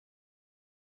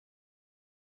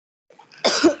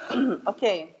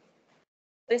Okay,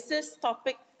 this is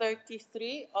topic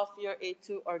 33 of your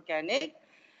A2 organic.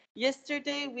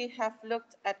 Yesterday, we have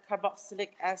looked at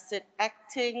carboxylic acid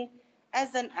acting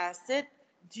as an acid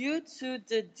due to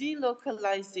the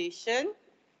delocalization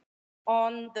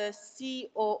on the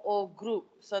COO group.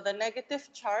 So the negative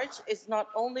charge is not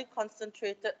only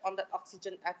concentrated on the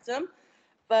oxygen atom,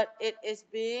 but it is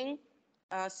being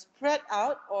spread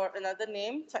out, or another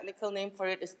name, technical name for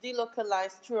it is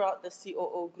delocalized throughout the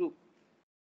COO group.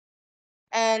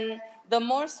 And the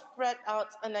more spread out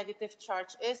a negative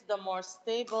charge is, the more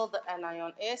stable the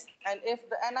anion is. And if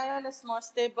the anion is more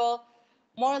stable,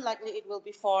 more likely it will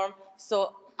be formed.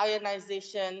 So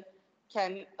ionization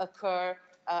can occur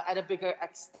at a bigger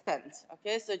extent.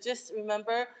 Okay, so just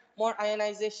remember, more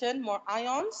ionization, more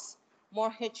ions,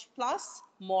 more H+,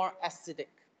 more acidic.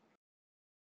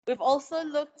 We've also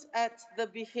looked at the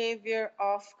behavior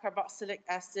of carboxylic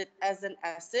acid as an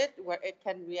acid, where it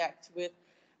can react with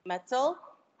metal,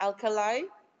 alkali,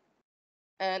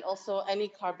 and also any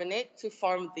carbonate to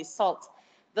form the salt.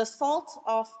 The salt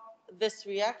of this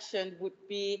reaction would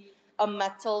be a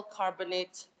metal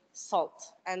carbonate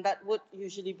salt, and that would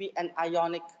usually be an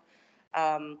ionic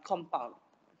compound.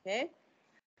 Okay.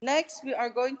 Next, we are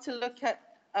going to look at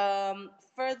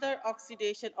further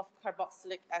oxidation of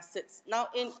carboxylic acids. Now,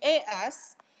 in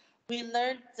AS, we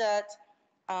learned that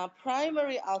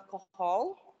primary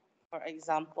alcohol, for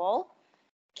example,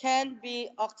 can be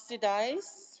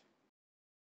oxidized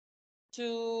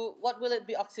to, what will it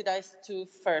be oxidized to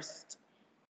first?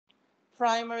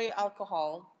 Primary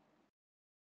alcohol.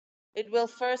 It will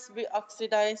first be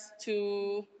oxidized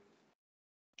to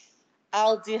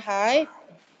aldehyde,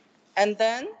 and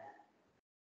then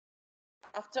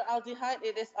after aldehyde,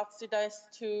 it is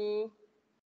oxidized to,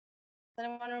 does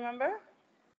anyone remember?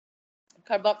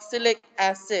 Carboxylic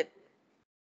acid.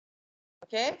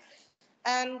 Okay?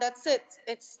 And that's it.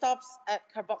 It stops at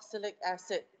carboxylic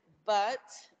acid. But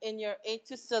in your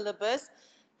A2 syllabus,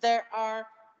 there are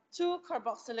 2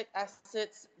 carboxylic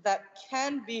acids that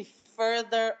can be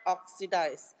further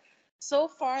oxidized. So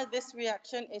far, this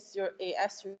reaction is your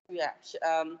AS reaction.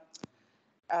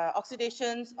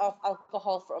 Oxidations of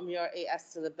alcohol from your AS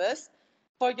syllabus.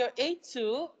 For your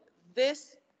A2,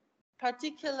 this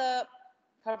particular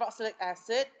carboxylic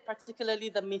acid, particularly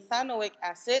the methanoic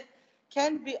acid,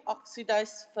 can be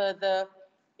oxidized further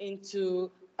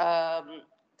into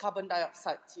carbon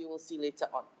dioxide, you will see later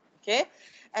on. Okay,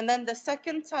 and then the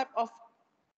second type of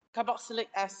carboxylic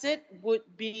acid would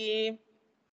be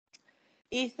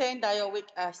ethanedioic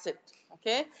acid.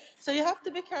 Okay, so you have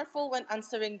to be careful when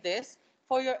answering this.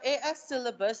 For your AS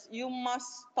syllabus, you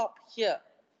must stop here.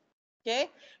 Okay,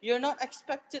 you're not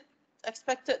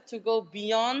expected to go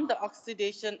beyond the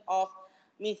oxidation of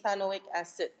methanoic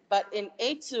acid, but in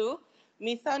A2,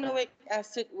 methanoic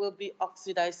acid will be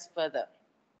oxidized further.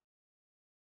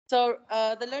 So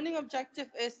the learning objective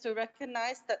is to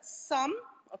recognize that some,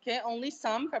 okay, only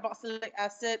some carboxylic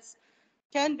acids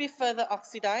can be further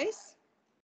oxidized.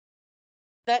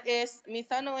 That is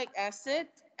methanoic acid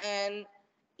and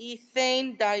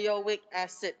ethanedioic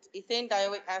acid.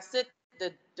 Ethanedioic acid,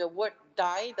 the word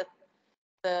di,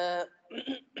 the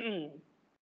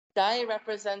di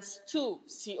represents 2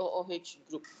 COOH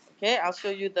group. Okay, I'll show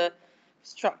you the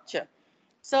structure.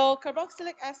 So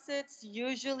carboxylic acids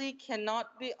usually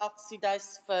cannot be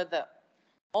oxidized further.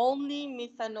 Only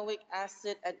methanoic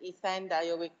acid and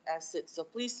ethanedioic acid. So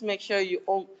please make sure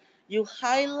you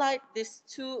highlight these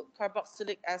 2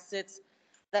 carboxylic acids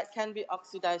that can be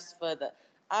oxidized further.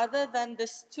 Other than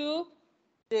these 2,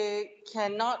 they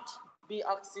cannot be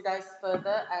oxidized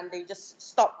further, and they just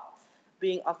stop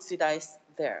being oxidized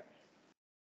there.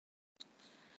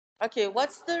 Okay,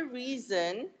 what's the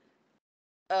reason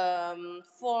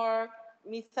for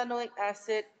methanoic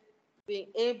acid being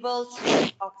able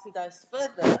to oxidize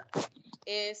further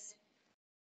is,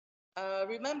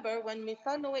 remember, when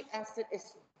methanoic acid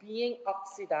is being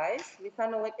oxidized,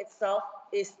 methanoic itself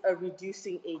is a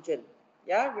reducing agent.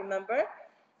 Yeah, remember,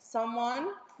 someone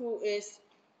who is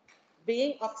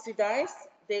being oxidized,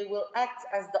 they will act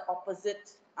as the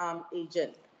opposite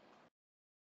agent.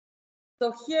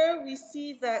 So here we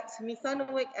see that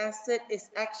methanoic acid is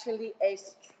actually a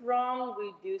strong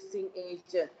reducing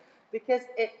agent. Because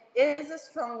it is a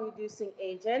strong reducing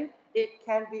agent, it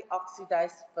can be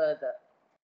oxidized further.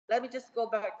 Let me just go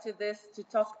back to this to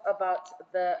talk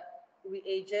about the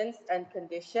reagents and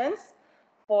conditions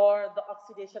for the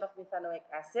oxidation of methanoic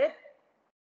acid.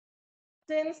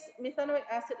 Since methanoic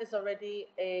acid is already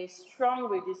a strong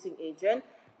reducing agent,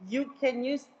 you can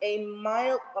use a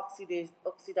mild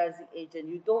oxidizing agent.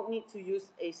 You don't need to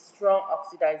use a strong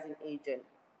oxidizing agent.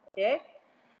 Okay?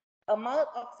 A mild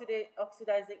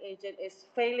oxidizing agent is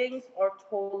Fehling's or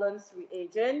Toland's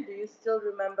reagent. Do you still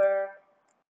remember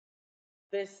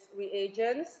these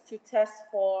reagents to test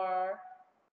for?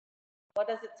 What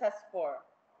does it test for?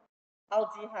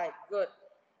 Aldehyde. Good.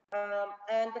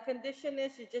 And the condition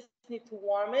is you just need to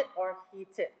warm it or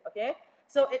heat it. Okay.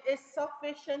 So it is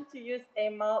sufficient to use a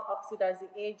mild oxidizing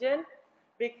agent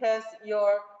because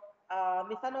your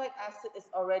methanoic acid is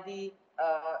already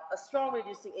a strong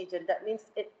reducing agent. That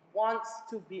means it wants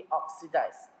to be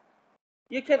oxidized.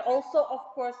 You can also, of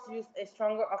course, use a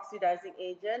stronger oxidizing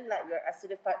agent like your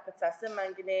acidified potassium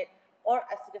manganate or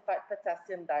acidified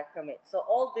potassium dichromate. So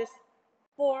all these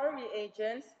four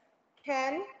reagents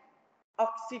can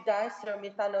oxidize your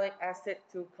methanoic acid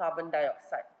to carbon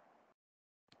dioxide.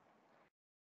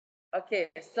 Okay,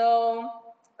 so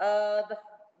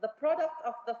the product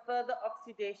of the further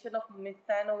oxidation of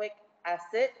methanoic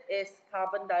acid is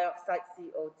carbon dioxide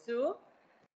CO2.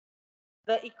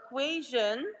 The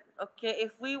equation, okay,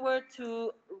 if we were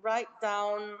to write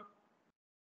down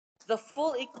the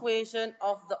full equation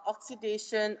of the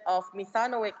oxidation of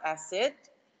methanoic acid,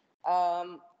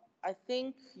 I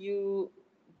think you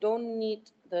don't need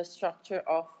the structure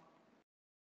of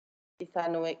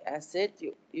ethanoic acid.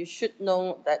 You should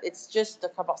know that it's just the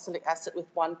carboxylic acid with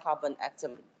one carbon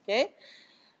atom, okay?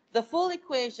 The full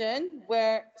equation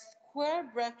where square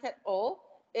bracket O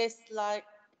is like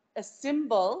a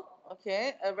symbol,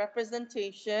 okay, a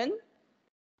representation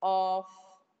of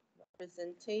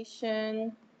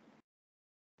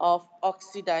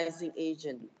oxidizing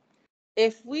agent.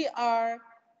 If we are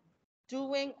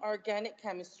doing organic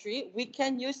chemistry, we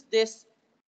can use this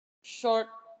shortcut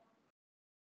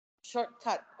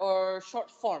or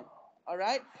short form, all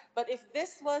right? But if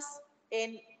this was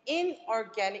in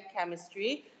inorganic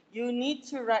chemistry, you need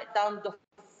to write down the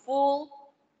full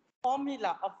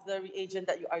formula of the reagent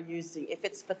that you are using. If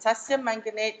it's potassium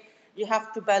manganate, you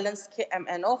have to balance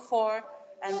KMnO4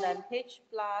 and then H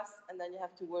plus, and then you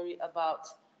have to worry about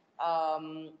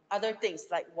other things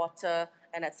like water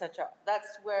and etc.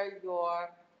 That's where your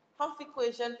half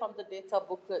equation from the data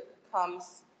booklet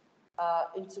comes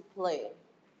into play.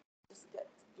 Just get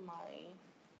my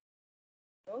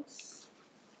notes.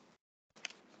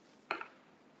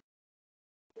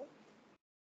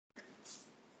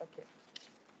 Okay.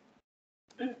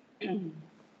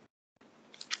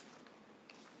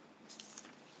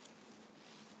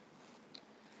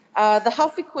 The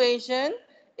half equation,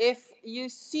 if you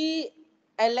see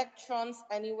electrons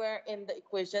anywhere in the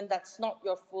equation, that's not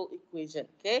your full equation,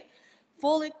 okay?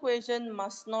 Full equation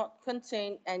must not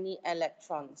contain any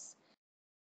electrons.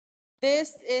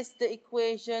 This is the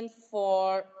equation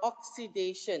for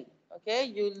oxidation, okay?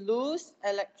 You lose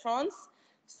electrons,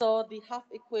 so the half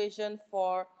equation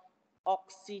for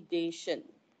oxidation.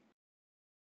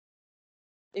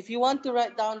 If you want to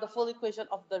write down the full equation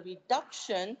of the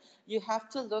reduction, you have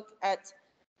to look at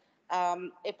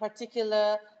a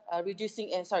particular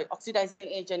oxidizing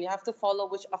agent. You have to follow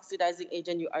which oxidizing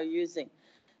agent you are using.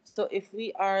 So if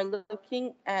we are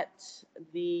looking at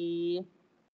the,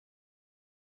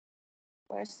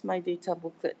 where's my data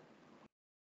booklet?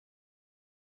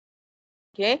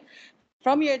 Okay,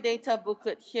 from your data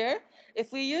booklet here,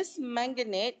 if we use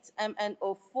manganate,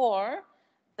 MnO4,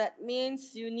 that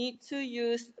means you need to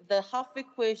use the half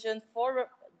equation for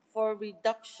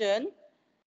reduction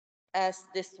as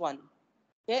this one.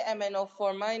 Okay,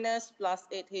 MnO4 minus plus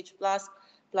 8H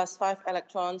plus 5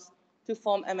 electrons to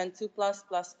form Mn2 plus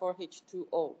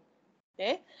 4H2O.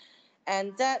 Okay,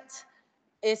 and that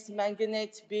is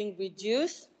manganate being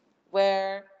reduced,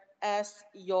 whereas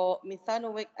your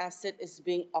methanoic acid is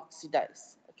being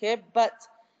oxidized. Okay, but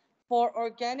for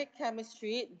organic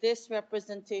chemistry, this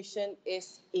representation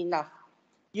is enough.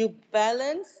 You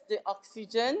balance the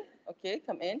oxygen, okay,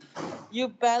 come in. You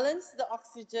balance the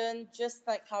oxygen just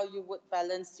like how you would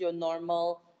balance your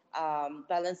normal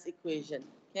balance equation,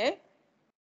 okay?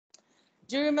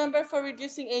 Do you remember for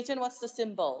reducing agent, what's the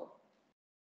symbol?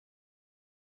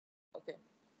 Okay.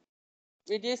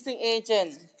 Reducing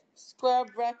agent, square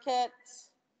bracket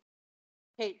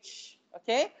H,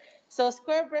 okay? So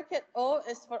square bracket O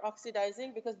is for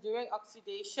oxidizing because during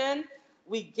oxidation,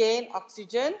 we gain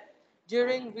oxygen.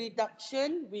 During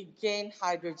reduction, we gain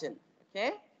hydrogen,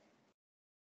 okay?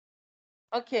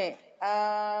 Okay,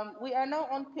 we are now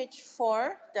on page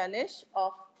 4, Danish,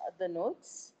 of the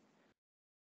notes.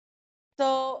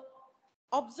 So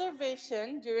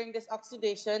observation during this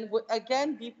oxidation would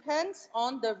again depends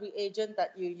on the reagent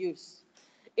that you use.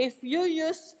 If you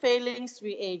use Fehling's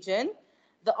reagent,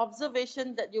 the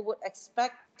observation that you would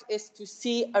expect is to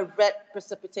see a red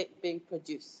precipitate being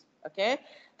produced. Okay,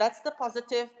 that's the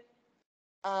positive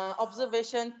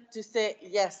observation to say,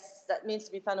 yes, that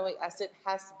means methanoic acid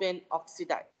has been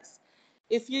oxidized.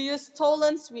 If you use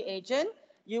Toland's reagent,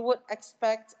 you would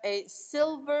expect a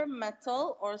silver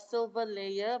metal or silver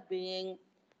layer being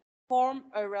formed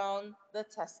around the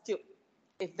test tube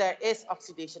if there is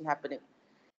oxidation happening.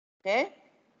 Okay?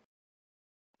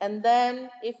 And then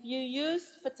if you use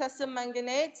potassium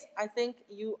manganate, I think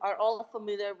you are all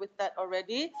familiar with that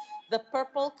already. The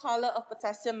purple color of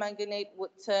potassium manganate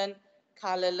would turn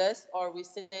colorless, or we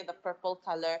say the purple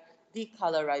color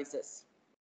decolorizes.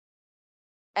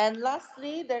 And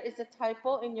lastly, there is a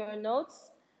typo in your notes.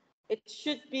 It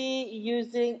should be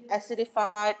using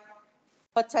acidified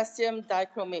potassium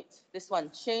dichromate. This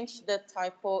one, change the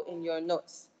typo in your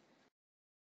notes,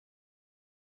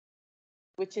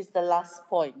 which is the last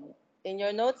point. In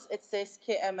your notes, it says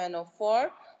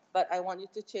KMNO4, but I want you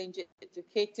to change it to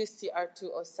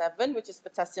K2Cr2O7, which is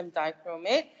potassium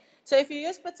dichromate. So if you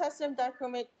use potassium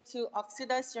dichromate to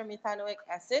oxidize your methanoic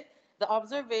acid, the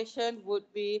observation would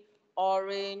be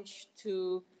orange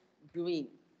to green.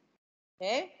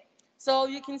 Okay? So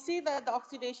you can see that the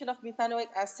oxidation of methanoic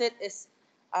acid is,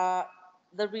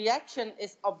 the reaction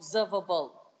is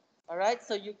observable. All right?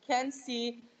 So you can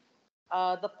see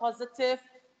the positive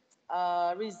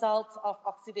result of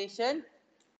oxidation.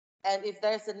 And if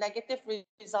there's a negative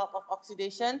result of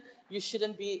oxidation, you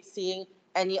shouldn't be seeing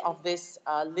any of these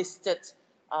listed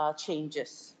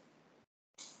changes.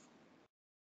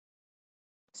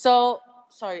 So,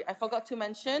 sorry, I forgot to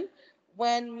mention,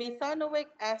 when methanoic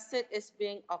acid is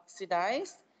being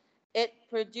oxidized, it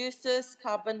produces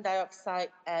carbon dioxide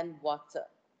and water.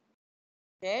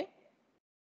 Okay?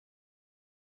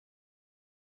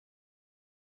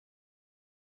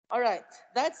 All right,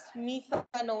 that's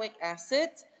methanoic acid.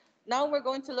 Now we're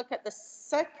going to look at the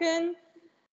second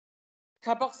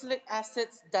carboxylic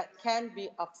acids that can be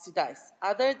oxidized.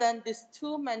 Other than these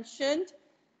two mentioned,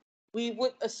 we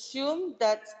would assume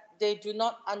that they do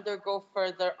not undergo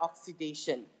further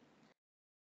oxidation.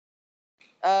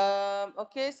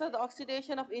 Okay, so the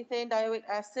oxidation of ethanedioic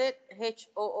acid,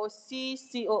 HOOC,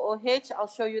 COOH, I'll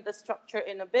show you the structure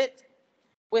in a bit,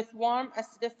 with warm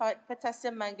acidified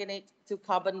potassium manganate to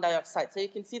carbon dioxide. So you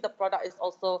can see the product is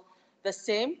also the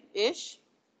same-ish.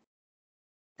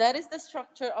 That is the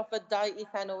structure of a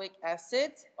diethanoic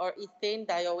acid or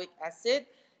ethanedioic acid.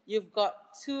 You've got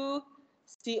two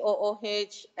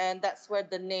COOH, and that's where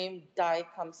the name di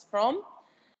comes from.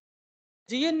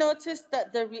 Do you notice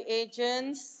that the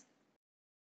reagents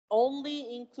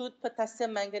only include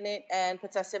potassium manganate and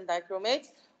potassium dichromate?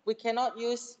 We cannot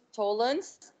use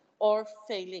toluenes or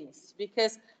phthalings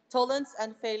because toluenes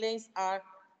and phthalings are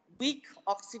weak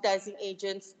oxidizing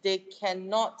agents. They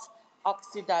cannot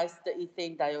oxidize the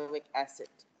ethanedioic acid.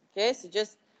 Okay, so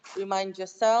just remind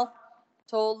yourself,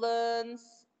 toluenes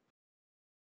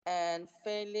and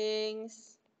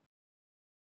phthalings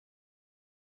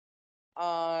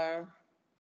are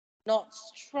not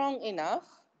strong enough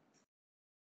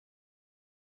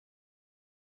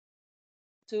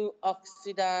to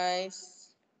oxidize.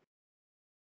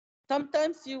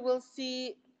 Sometimes you will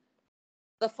see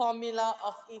the formula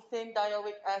of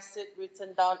ethanedioic acid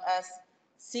written down as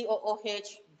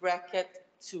COOH bracket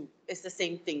 2. It's the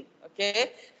same thing,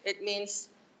 okay? It means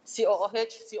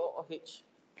COOH, COOH.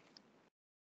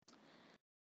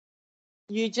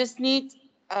 You just need,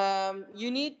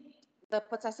 you need the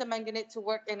potassium manganate to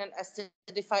work in an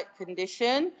acidified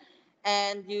condition,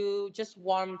 and you just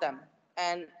warm them.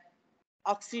 And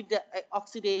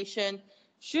oxidation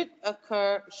should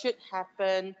occur, should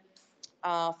happen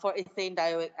for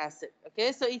ethanedioic acid.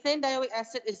 Okay, so ethanedioic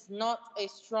acid is not a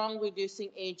strong reducing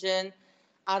agent,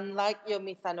 unlike your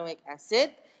methanoic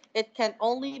acid. It can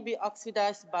only be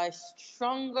oxidized by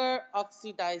stronger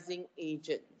oxidizing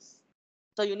agents.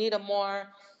 So you need a more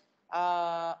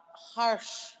harsh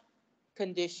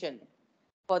condition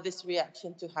for this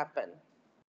reaction to happen.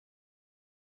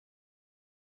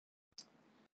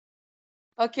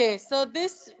 Okay, so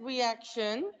this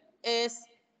reaction is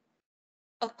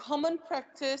a common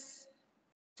practice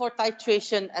for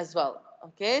titration as well.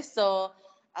 Okay, so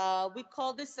we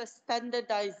call this a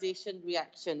standardization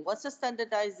reaction. What's a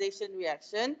standardization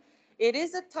reaction? It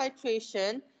is a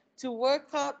titration to work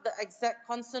out the exact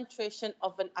concentration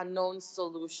of an unknown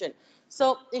solution.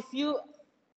 So if you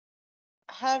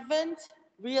haven't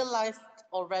realized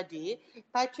already,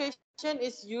 titration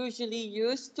is usually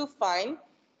used to find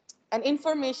an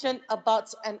information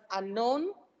about an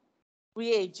unknown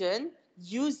reagent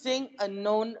using a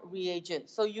known reagent.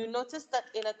 So you notice that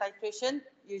in a titration,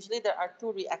 usually there are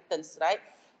two reactants, right?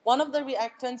 One of the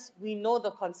reactants, we know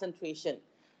the concentration.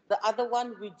 The other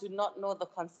one, we do not know the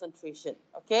concentration.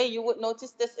 Okay, you would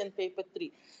notice this in paper 3.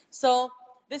 So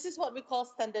this is what we call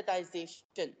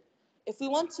standardization. If we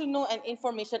want to know an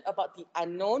information about the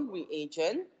unknown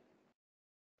reagent,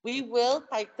 we will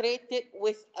titrate it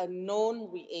with a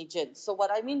known reagent. So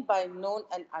what I mean by known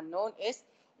and unknown is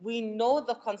we know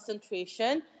the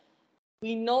concentration,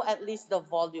 we know at least the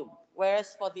volume.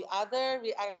 Whereas for the other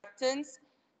reactants,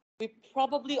 we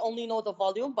probably only know the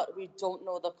volume, but we don't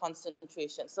know the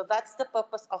concentration. So that's the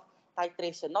purpose of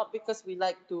titration, not because we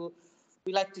like to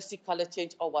see color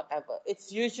change or whatever.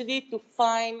 It's usually to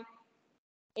find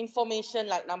information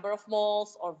like number of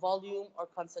moles or volume or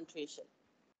concentration.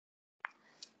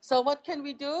 So what can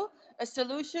we do? A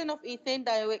solution of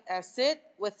ethanedioic acid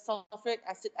with sulfuric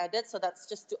acid added, so that's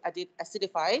just to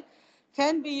acidify,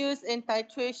 can be used in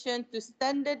titration to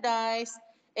standardize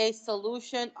a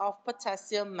solution of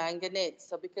potassium manganate.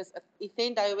 So because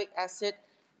ethanedioic acid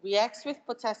reacts with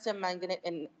potassium manganate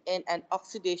in an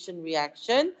oxidation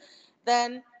reaction,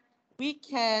 then we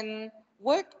can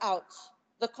work out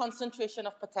the concentration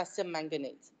of potassium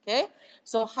manganate. Okay,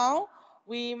 so how?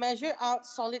 We measure out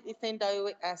solid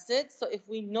ethanedioic acid. So if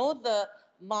we know the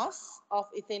mass of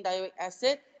ethanedioic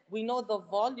acid, we know the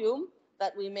volume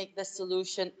that we make the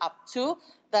solution up to.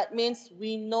 That means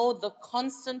we know the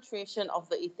concentration of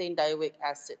the ethanedioic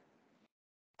acid.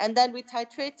 And then we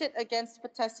titrate it against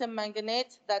potassium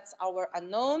manganate. That's our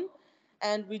unknown.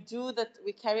 And we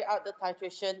carry out the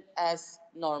titration as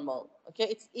normal. Okay,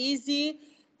 it's easy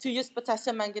to use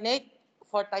potassium manganate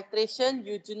for titration.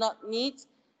 You do not need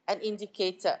an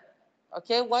indicator.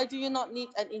 Okay, why do you not need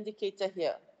an indicator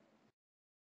here?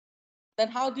 Then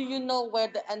how do you know where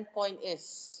the endpoint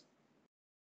is?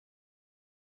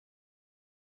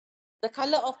 The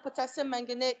color of potassium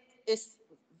manganate is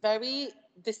very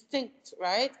distinct,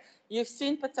 right? You've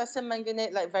seen potassium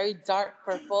manganate like very dark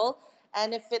purple,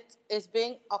 and if it is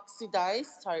being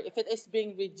if it is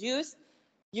being reduced,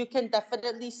 you can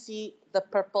definitely see the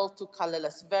purple to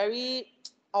colorless. Very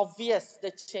obvious,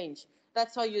 the change.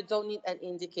 That's why you don't need an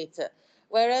indicator.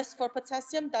 Whereas for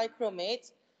potassium dichromate,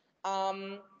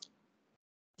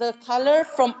 the color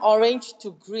from orange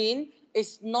to green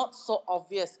is not so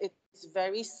obvious. It's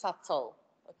very subtle.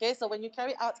 Okay, so when you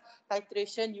carry out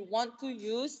titration, you want to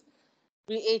use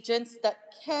reagents that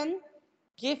can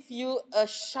give you a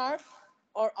sharp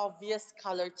or obvious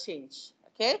color change.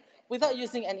 Okay, without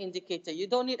using an indicator. You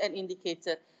don't need an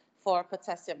indicator for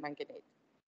potassium manganate.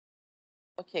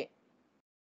 Okay.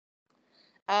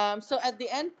 So at the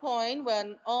end point,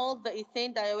 when all the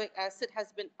ethanedioic acid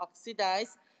has been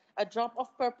oxidized, a drop of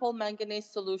purple manganese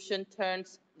solution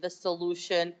turns the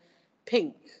solution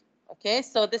pink. Okay,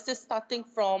 so this is starting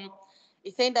from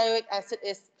ethanedioic acid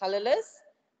is colorless,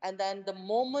 and then the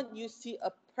moment you see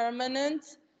a permanent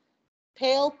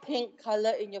pale pink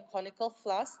color in your conical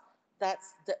flask,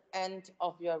 that's the end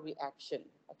of your reaction.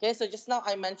 Okay, so just now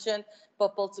I mentioned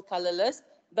purple to colorless,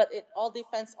 but it all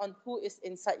depends on who is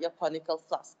inside your conical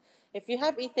flask. If you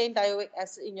have ethanedioic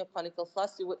acid in your conical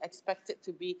flask, you would expect it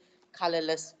to be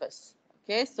colorless first.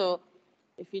 Okay, so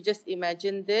if you just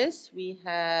imagine this, we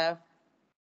have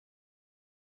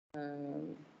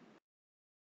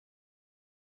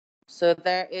so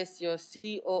there is your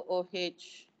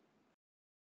COOH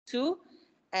 2,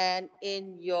 and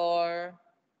in your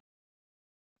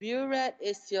burette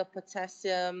is your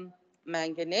potassium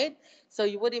manganate. So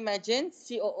you would imagine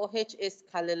COOH is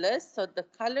colorless. So the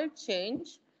color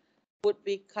change would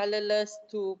be colorless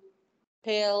to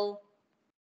pale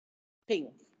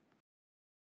pink.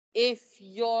 If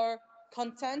your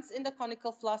contents in the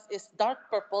conical flask is dark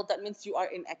purple, that means you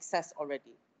are in excess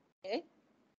already. Okay.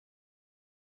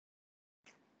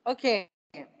 Okay.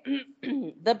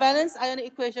 The balanced ionic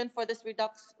equation for this redox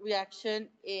reaction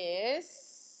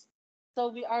is, so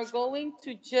we are going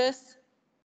to just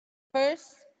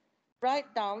first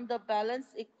write down the balanced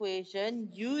equation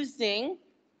using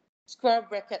square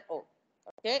bracket O.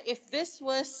 Okay, if this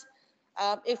was,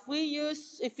 if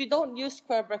you don't use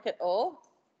square bracket O,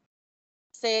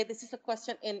 say this is a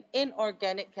question in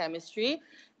inorganic chemistry,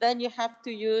 then you have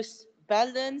to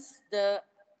balance the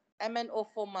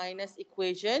MnO4 minus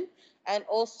equation and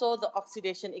also the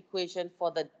oxidation equation for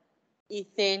the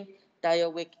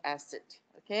ethanedioic acid.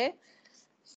 Okay,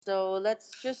 so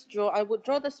let's just draw. I would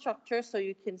draw the structure so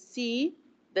you can see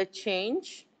the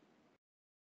change.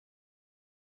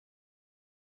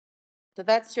 So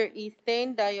that's your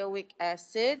ethanedioic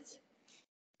acid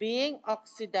being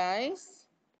oxidized.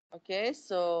 Okay,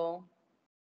 so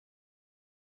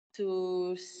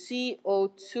to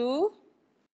CO2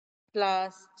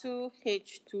 plus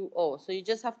 2H2O. So you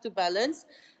just have to balance.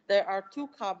 There are 2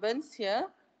 carbons here.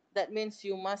 That means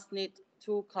you must need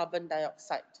to carbon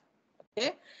dioxide.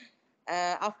 Okay.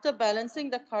 After balancing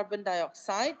the carbon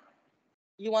dioxide,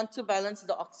 you want to balance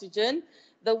the oxygen.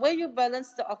 The way you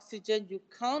balance the oxygen, you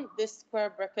count this square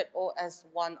bracket O as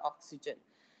one oxygen.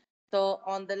 So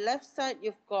on the left side,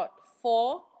 you've got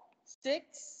 4,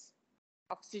 6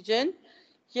 oxygen.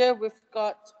 Here we've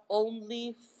got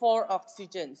only 4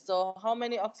 oxygen. So how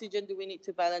many oxygen do we need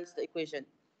to balance the equation?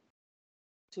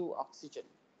 2 oxygen.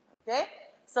 Okay?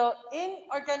 So in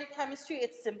organic chemistry,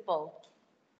 it's simple.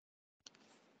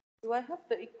 Do I have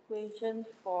the equation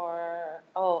for...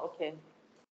 Oh, okay.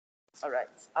 All right.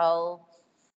 I'll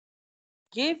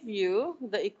give you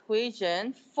the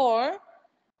equation for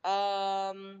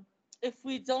if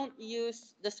we don't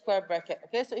use the square bracket.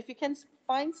 Okay, so if you can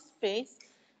find space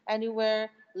anywhere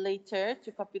later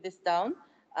to copy this down,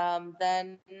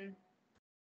 then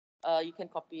you can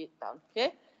copy it down.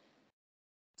 Okay,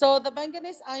 so the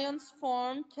manganese ions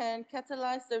formed can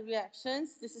catalyze the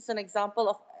reactions. This is an example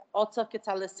of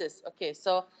autocatalysis. Okay,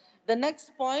 so the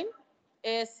next point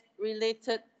is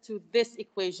related to this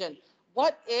equation.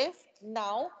 What if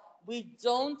now we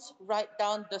don't write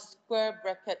down the square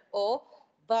bracket O,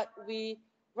 but we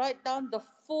write down the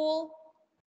full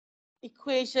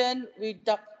equation,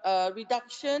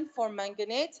 reduction for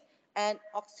manganate and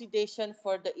oxidation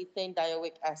for the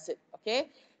ethanedioic acid. Okay,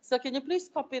 so can you please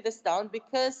copy this down,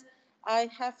 because I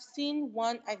have seen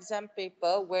one exam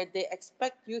paper where they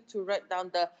expect you to write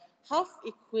down the half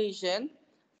equation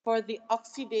for the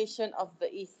oxidation of the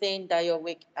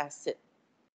ethanedioic acid.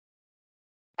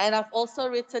 And I've also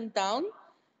written down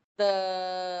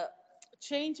the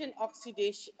change in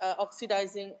oxidation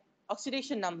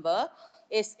number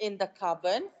is in the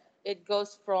carbon. It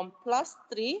goes from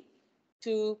 +3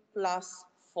 to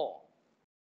 +4.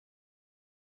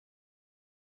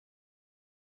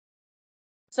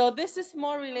 So this is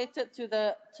more related to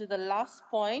the last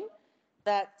point,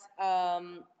 that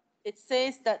it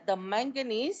says that the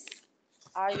manganese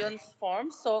ions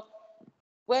form. So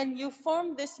when you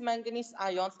form these manganese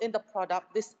ions in the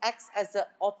product, this acts as an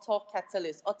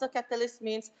autocatalyst. Autocatalyst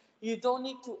means you don't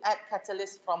need to add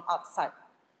catalyst from outside.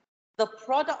 The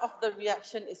product of the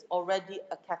reaction is already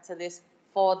a catalyst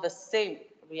for the same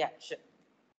reaction.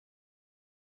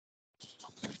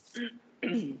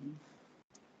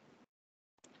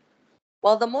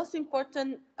 Well, the most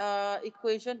important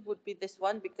equation would be this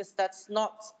one, because that's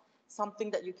not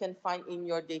something that you can find in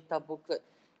your data booklet.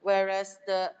 Whereas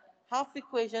the half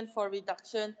equation for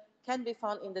reduction can be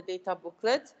found in the data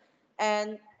booklet.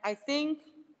 And I think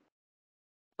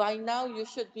by now you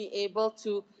should be able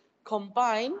to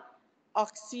combine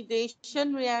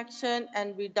oxidation reaction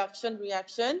and reduction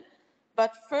reaction.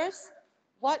 But first,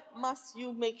 what must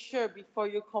you make sure before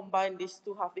you combine these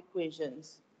two half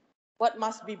equations? What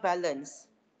must be balanced?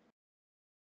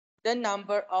 The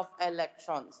number of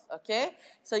electrons. Okay,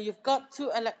 so you've got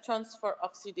 2 electrons for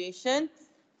oxidation,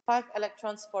 5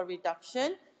 electrons for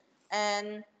reduction,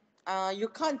 and you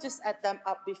can't just add them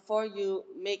up before you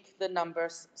make the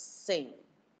numbers same.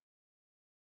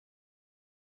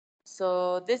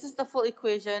 So this is the full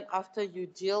equation after you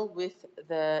deal with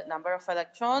the number of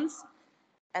electrons,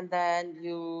 and then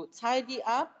you tidy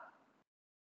up,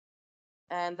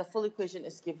 and the full equation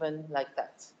is given like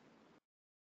that.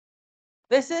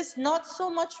 This is not so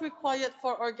much required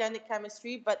for organic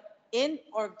chemistry, but in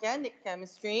organic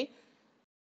chemistry,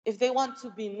 if they want to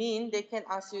be mean, they can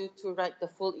ask you to write the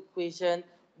full equation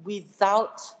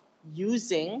without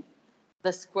using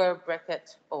the square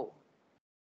bracket O.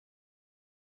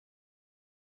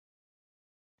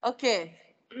 Okay.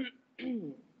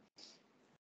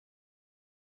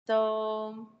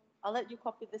 So I'll let you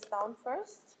copy this down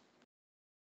first.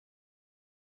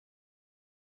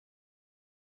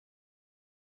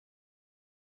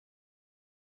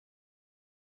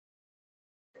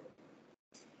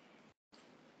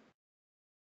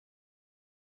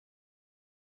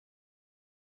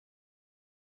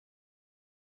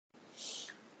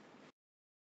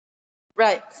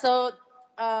 Right, so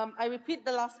I repeat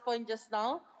the last point just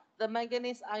now. The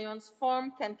manganese ions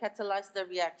formed can catalyze the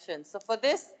reaction. So for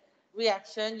this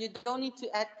reaction, you don't need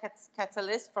to add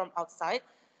catalyst from outside.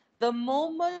 The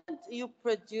moment you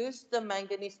produce the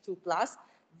manganese 2+,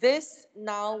 this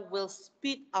now will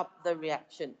speed up the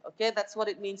reaction. Okay, that's what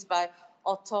it means by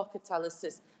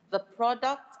autocatalysis. The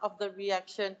product of the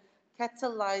reaction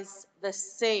catalyzes the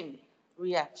same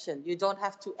reaction. You don't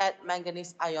have to add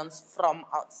manganese ions from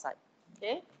outside.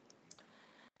 Okay.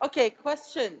 Okay,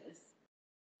 questions.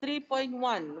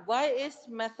 3.1. Why is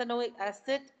methanoic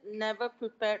acid never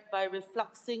prepared by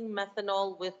refluxing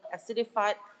methanol with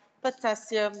acidified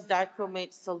potassium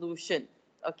dichromate solution?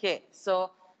 Okay,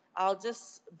 so I'll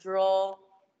just draw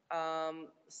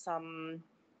some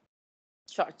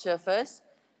structure first.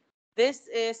 This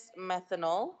is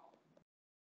methanol.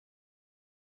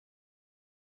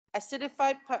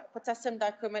 Acidified potassium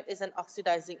dichromate is an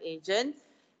oxidizing agent.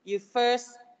 You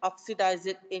first oxidize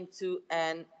it into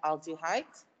an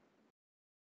aldehyde,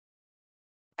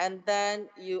 and then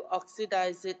you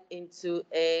oxidize it into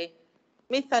a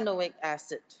methanoic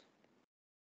acid.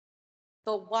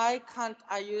 So why can't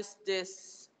I use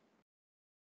this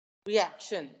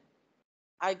reaction?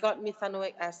 I got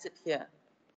methanoic acid here.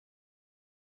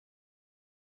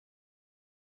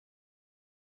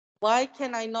 Why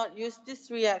can I not use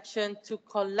this reaction to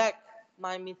collect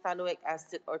my methanoic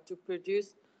acid or to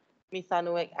produce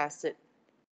methanoic acid?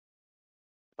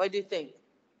 What do you think?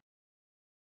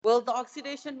 Will the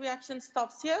oxidation reaction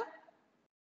stop here?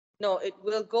 No, it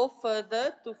will go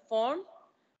further to form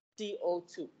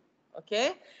CO2.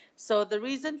 Okay, so the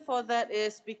reason for that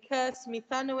is because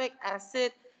methanoic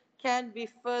acid can be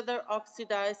further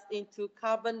oxidized into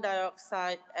carbon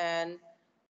dioxide and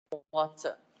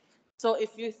water. So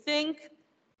if you think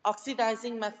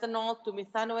oxidizing methanol to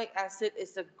methanoic acid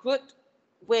is a good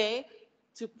way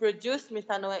to produce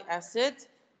methanoic acid,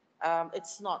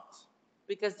 it's not,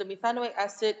 because the methanoic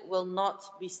acid will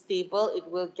not be stable. It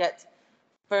will get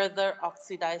further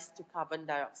oxidized to carbon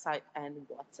dioxide and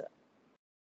water.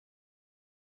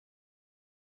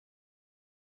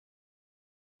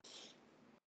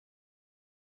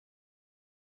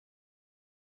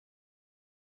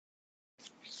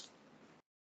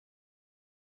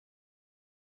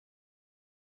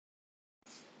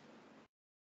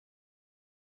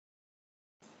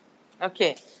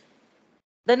 Okay.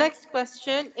 The next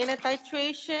question, in a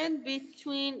titration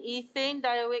between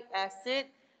ethanedioic acid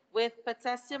with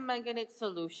potassium manganate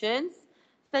solutions,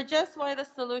 suggest why the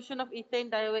solution of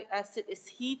ethanedioic acid is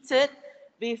heated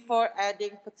before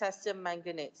adding potassium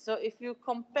manganate. So if you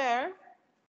compare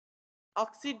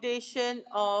oxidation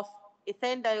of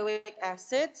ethanedioic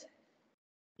acid,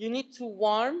 you need to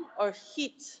warm or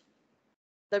heat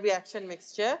the reaction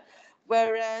mixture,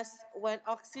 whereas when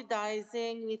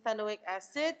oxidizing methanoic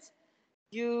acid,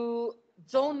 you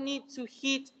don't need to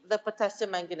heat the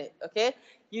potassium manganate, okay?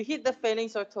 You heat the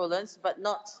phenol's or toluenes, but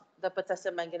not the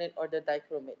potassium manganate or the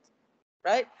dichromate,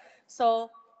 right?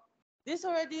 So this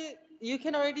already, you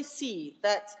can already see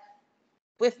that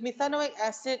with methanoic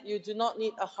acid, you do not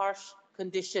need a harsh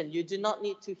condition. You do not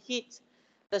need to heat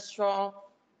the strong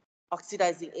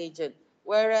oxidizing agent.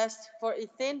 Whereas for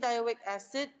ethanedioic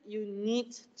acid, you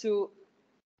need to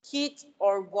heat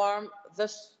or warm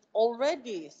the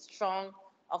already strong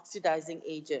oxidizing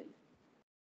agent.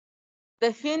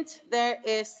 The hint there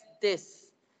is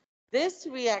this. This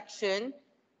reaction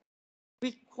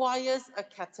requires a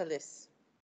catalyst,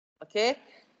 okay?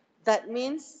 That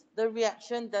means the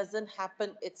reaction doesn't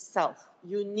happen itself.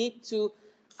 You need to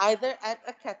either add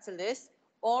a catalyst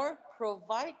or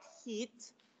provide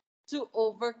heat to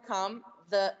overcome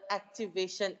the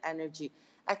activation energy.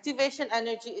 Activation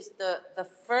energy is the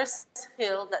first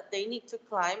hill that they need to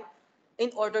climb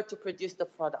in order to produce the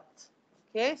product.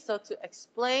 Okay, so to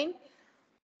explain,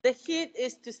 the heat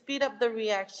is to speed up the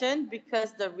reaction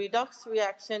because the redox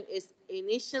reaction is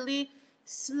initially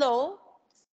slow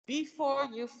before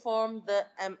you form the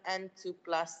Mn2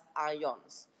 plus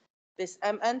ions. These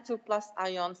Mn2 plus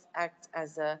ions act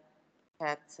as a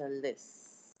catalyst.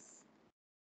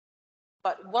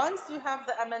 But once you have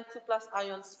the Mn2 plus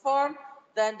ions formed,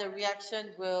 then the reaction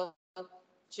will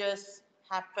just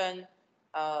happen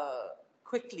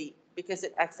quickly because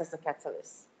it acts as a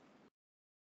catalyst.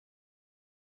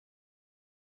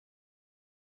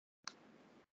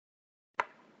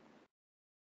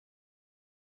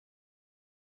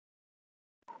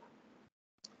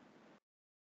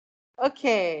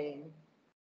 Okay,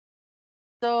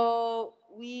 so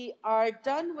we are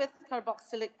done with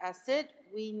carboxylic acid.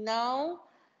 We now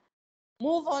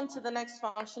move on to the next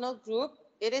functional group.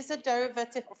 It is a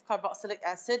derivative of carboxylic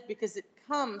acid because it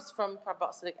comes from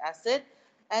carboxylic acid,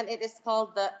 and it is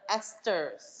called the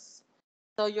esters.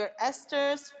 So your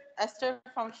ester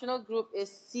functional group is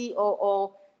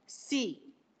COOC,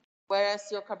 whereas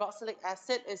your carboxylic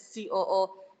acid is COOH.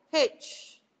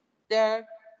 They're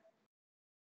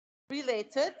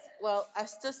related. Well,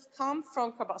 esters come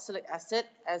from carboxylic acid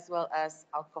as well as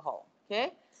alcohol.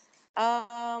 Okay.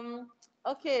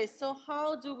 Okay, so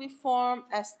how do we form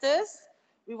esters?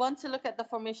 We want to look at the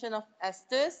formation of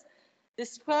esters.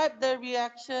 Describe the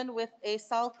reaction with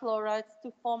acyl chloride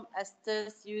to form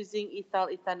esters using ethyl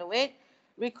ethanoate.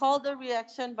 Recall the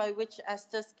reaction by which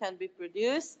esters can be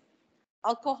produced.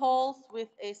 Alcohols with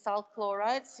acyl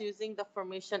chlorides using the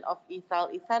formation of ethyl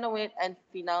ethanoate and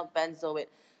phenyl benzoate.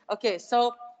 Okay,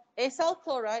 so Acyl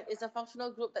chloride is a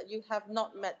functional group that you have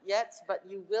not met yet, but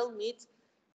you will meet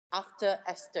after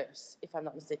esters, if I'm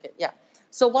not mistaken. Yeah.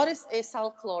 So what is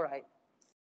acyl chloride?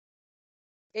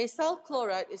 Acyl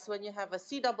chloride is when you have a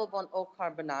C double bond O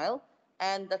carbonyl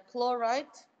and the chloride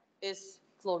is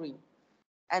chlorine.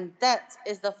 And that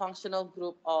is the functional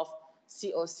group of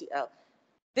COCl.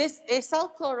 This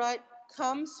acyl chloride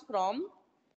comes from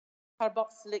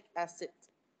carboxylic acid.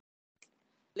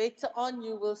 Later on,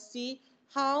 you will see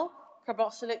how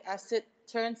carboxylic acid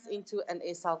turns into an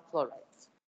acyl chloride.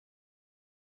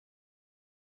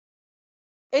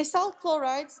 Acyl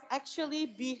chlorides actually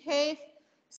behave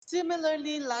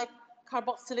similarly like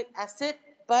carboxylic acid,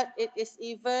 but it is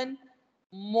even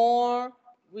more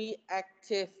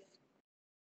reactive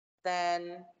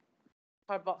than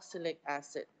carboxylic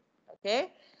acid.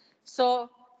 Okay, so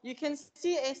you can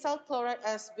see acyl chloride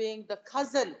as being the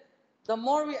cousin, the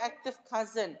more reactive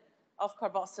cousin of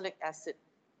carboxylic acid.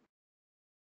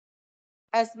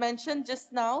 As mentioned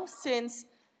just now, since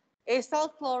acyl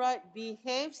chloride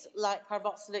behaves like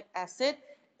carboxylic acid,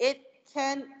 it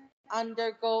can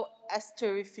undergo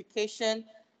esterification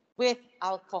with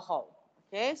alcohol.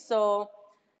 Okay, so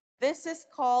this is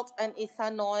called an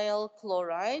ethanoyl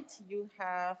chloride. You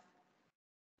have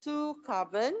two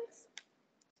carbons,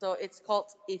 so it's called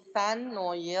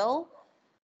ethanoyl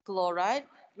chloride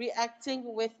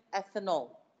reacting with ethanol.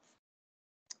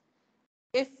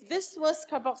 If this was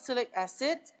carboxylic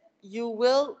acid, you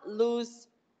will lose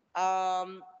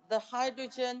the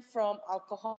hydrogen from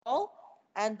alcohol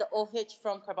and the OH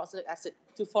from carboxylic acid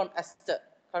to form ester,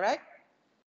 correct?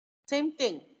 Same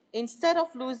thing. Instead of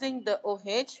losing the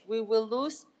OH, we will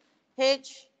lose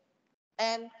H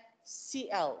and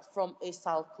Cl from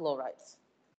acyl chlorides.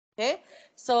 Okay,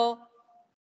 so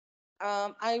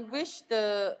I wish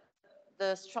the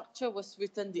structure was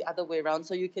written the other way around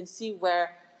so you can see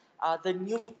where the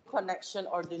new connection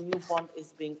or the new bond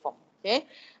is being formed. Okay,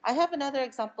 I have another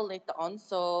example later on.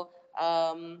 So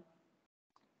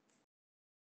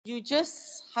you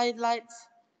just highlight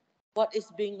what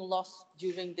is being lost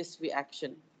during this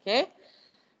reaction. Okay,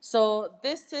 so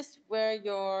this is where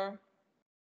your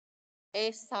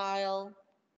acyl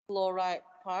chloride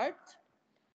part,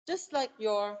 just like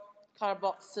your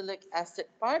carboxylic acid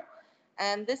part,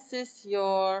 and this is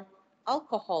your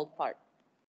alcohol part.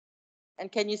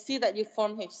 And can you see that you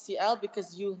form HCl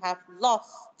because you have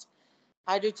lost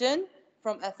hydrogen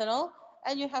from ethanol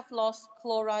and you have lost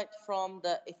chloride from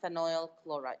the ethanoyl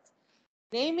chloride.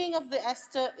 Naming of the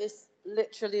ester is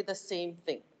literally the same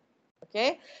thing.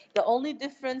 Okay, the only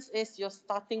difference is your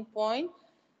starting point,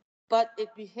 but it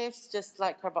behaves just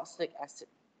like carboxylic acid.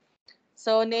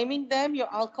 So naming them, your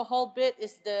alcohol bit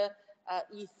is the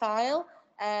ethyl,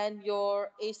 and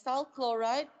your acyl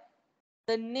chloride,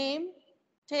 the name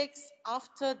takes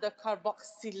after the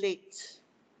carboxylate.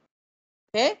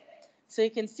 Okay, so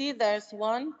you can see there's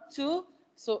 1, 2,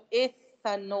 so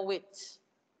ethanoate,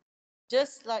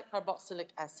 just like carboxylic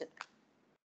acid.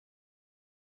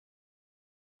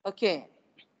 Okay,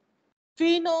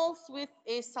 phenols with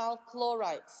acyl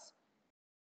chlorides.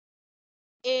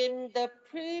 In the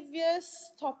previous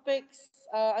topics,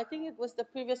 I think it was the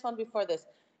previous one before this,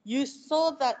 you saw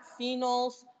that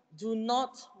phenols do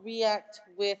not react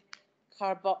with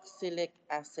carboxylic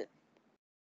acid.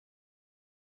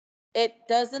 It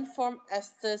doesn't form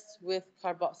esters with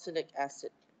carboxylic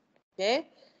acid. Okay,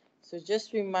 so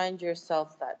just remind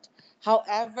yourself that.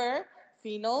 However,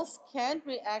 phenols can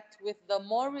react with the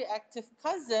more reactive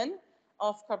cousin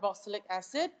of carboxylic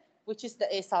acid, which is the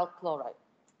acyl chloride.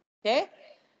 Okay,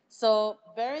 so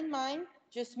bear in mind,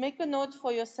 just make a note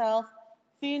for yourself.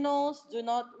 Phenols do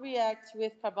not react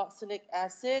with carboxylic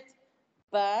acid,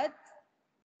 but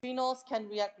phenols can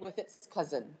react with its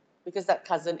cousin because that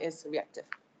cousin is reactive.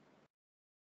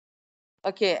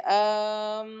 Okay,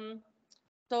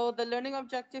 so the learning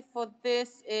objective for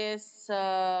this is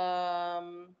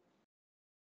phenyl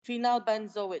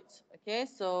benzoate. Okay,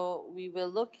 so we will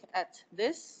look at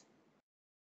this.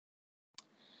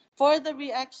 For the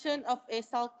reaction of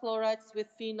acyl chlorides with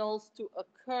phenols to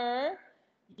occur,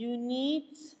 you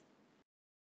need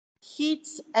heat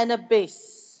and a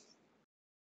base.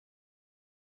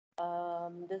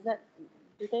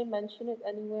 Did they mention it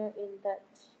anywhere in that?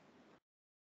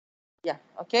 Yeah,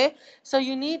 okay. So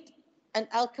you need an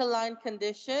alkaline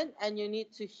condition and you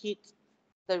need to heat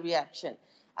the reaction.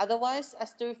 Otherwise,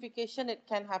 esterification, it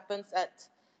can happen at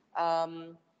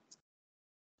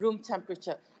room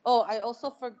temperature. Oh, I also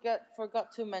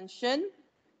forgot to mention,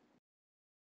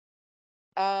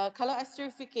 color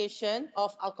esterification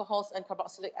of alcohols and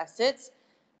carboxylic acids,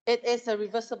 it is a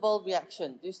reversible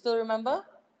reaction. Do you still remember?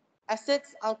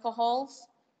 Acids, alcohols,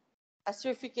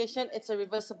 Esterification, it's a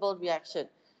reversible reaction.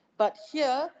 But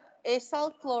here,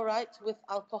 acyl chloride with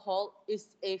alcohol is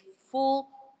a full,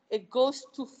 it goes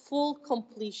to full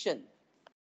completion.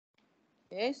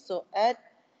 Okay, so add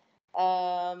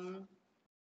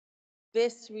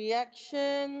this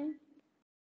reaction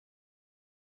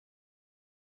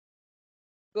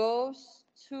goes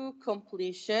to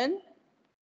completion,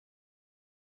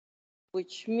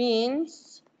 which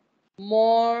means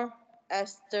more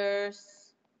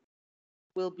esters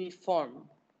will be formed.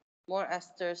 More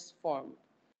esters formed.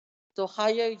 So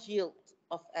higher yield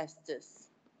of esters.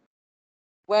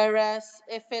 Whereas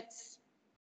if it's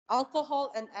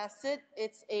alcohol and acid,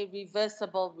 it's a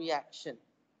reversible reaction.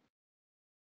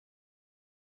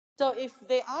 So if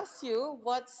they ask you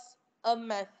what's a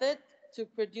method to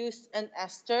produce an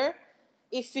ester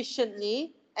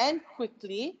efficiently and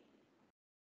quickly,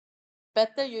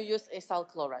 better you use acyl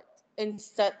chloride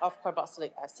instead of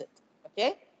carboxylic acid.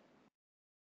 Okay?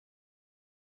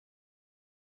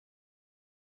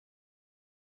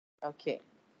 Okay.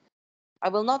 I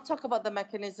will not talk about the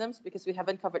mechanisms because we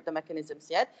haven't covered the mechanisms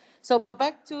yet. So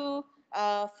back to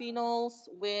phenols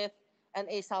with an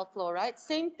acyl chloride.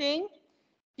 Same thing.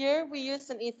 Here we use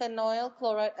an ethanoyl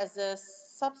chloride as a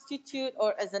substitute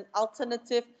or as an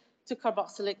alternative to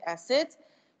carboxylic acid.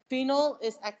 Phenol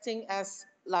is acting as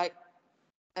like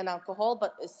an alcohol,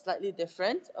 but it's slightly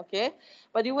different, okay?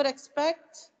 But you would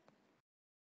expect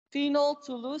phenol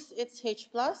to lose its H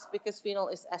plus because phenol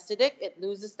is acidic. It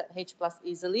loses that H plus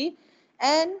easily.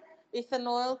 And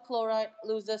ethanoyl chloride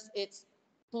loses its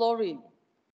chlorine.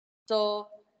 So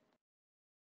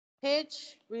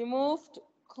H removed,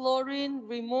 chlorine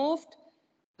removed,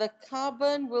 the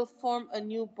carbon will form a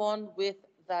new bond with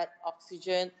that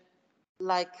oxygen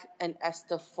like an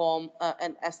ester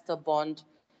bond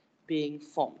being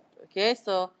formed. Okay,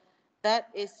 so that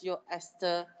is your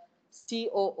ester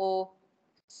COOC.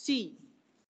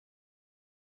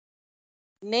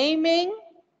 Naming,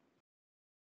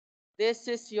 this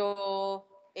is your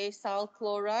acyl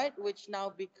chloride, which now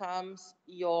becomes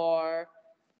your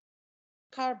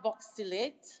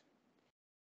carboxylate.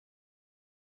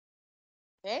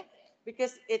 Okay,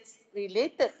 because it's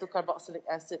related to carboxylic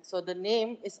acid. So the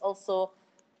name is also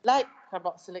like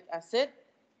carboxylic acid.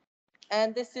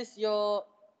 And this is your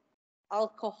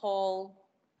alcohol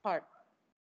part.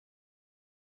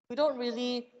 We don't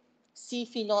really see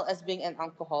phenol as being an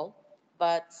alcohol,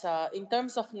 but in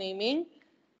terms of naming,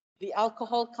 the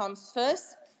alcohol comes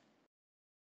first.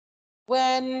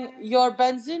 When your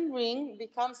benzene ring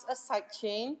becomes a side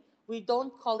chain, we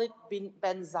don't call it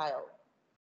benzyl.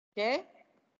 Okay?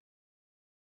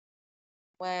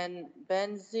 When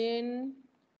benzene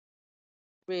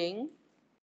ring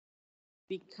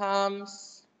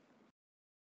becomes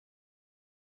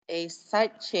a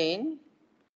side chain,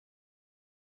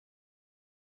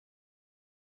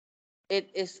 it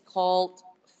is called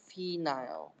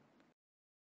phenyl.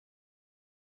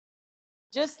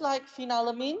 Just like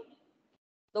phenylamine,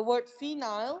 the word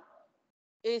phenyl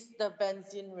is the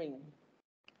benzene ring.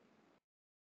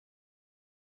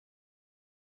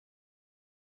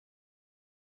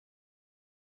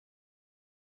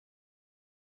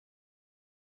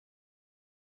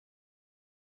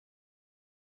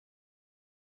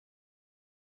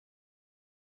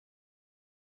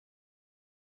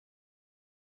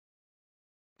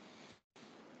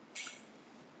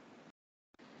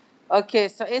 Okay,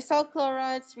 so acyl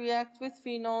chlorides react with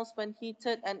phenols when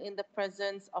heated and in the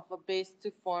presence of a base to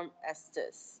form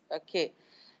esters. Okay,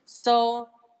 so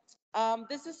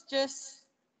this is just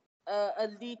a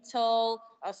little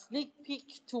sneak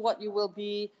peek to what you will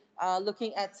be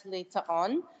looking at later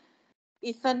on.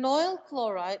 Ethanoyl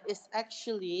chloride is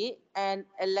actually an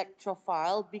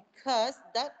electrophile because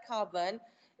that carbon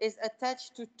is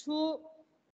attached to two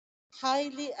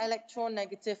highly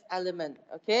electronegative element.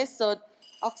 Okay, so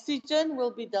oxygen will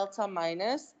be delta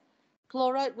minus,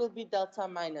 chloride will be delta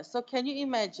minus. So can you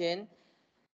imagine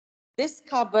this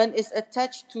carbon is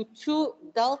attached to two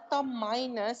delta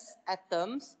minus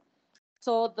atoms.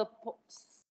 So the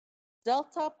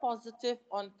delta positive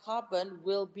on carbon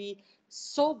will be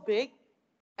so big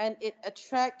and it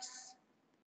attracts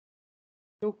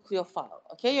nucleophile.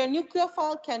 Okay, your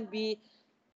nucleophile can be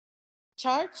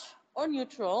charged or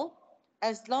neutral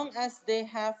as long as they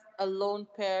have a lone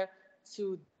pair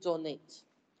to donate.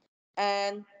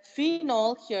 And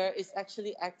phenol here is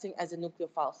actually acting as a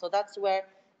nucleophile. So that's where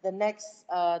the next,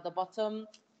 the bottom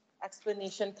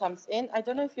explanation comes in. I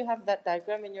don't know if you have that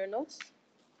diagram in your notes.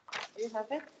 Do you have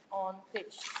it on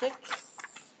page 6?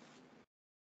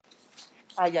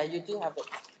 Yeah, you do have it.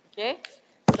 Okay.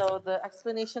 So the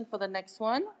explanation for the next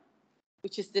one.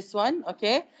 which is this one,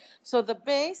 okay? So the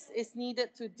base is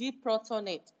needed to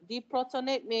deprotonate.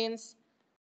 Deprotonate means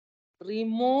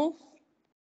remove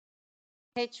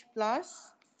H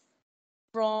plus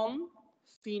from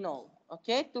phenol,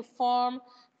 okay, to form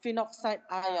phenoxide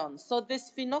ion. So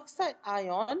this phenoxide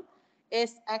ion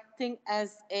is acting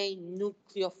as a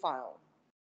nucleophile.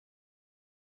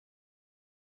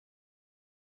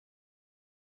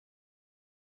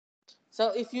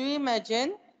 So if you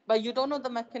imagine, but you don't know the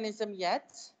mechanism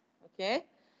yet, okay,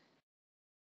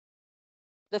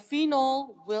 the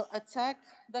phenol will attack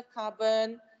the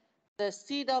carbon, the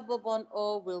C double bond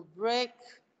O will break,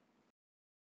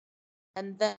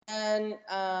 and then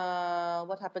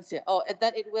what happens here? Oh, and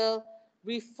then it will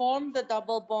reform the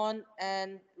double bond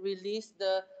and release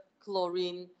the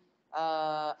chlorine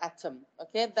atom.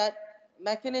 Okay, that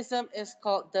mechanism is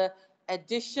called the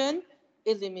addition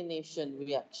elimination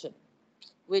reaction,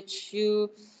 which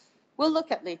you will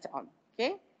look at later on.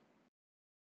 Okay.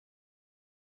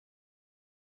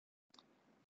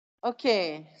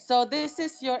 Okay, so this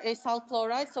is your acyl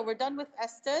chloride. So we're done with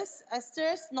esters.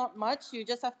 Esters, not much. You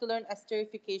just have to learn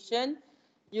esterification.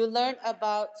 You learn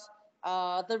about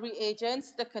the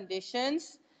reagents, the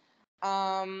conditions,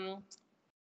 um,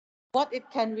 what it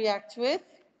can react with,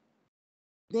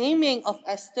 naming of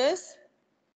esters.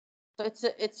 So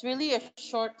it's really a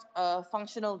short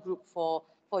functional group for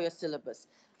your syllabus.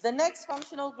 The next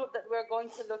functional group that we're going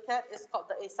to look at is called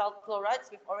the acyl chlorides.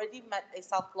 We've already met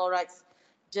acyl chlorides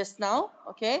just now,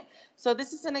 okay? So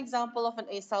this is an example of an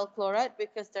acyl chloride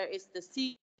because there is the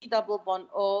C double bond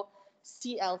O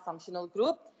Cl functional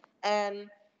group. And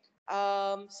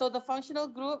so the functional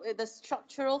group, the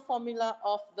structural formula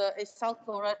of the acyl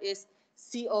chloride is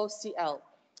COCl.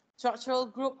 Structural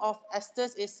group of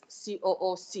esters is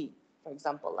COOC, for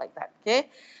example, like that, okay?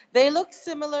 They look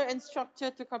similar in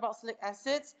structure to carboxylic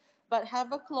acids, but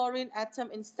have a chlorine atom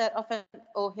instead of an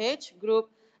OH group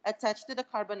attached to the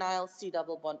carbonyl C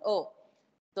double bond O.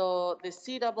 So the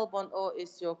C double bond O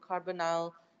is your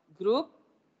carbonyl group.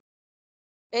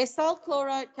 Acyl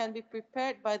chloride can be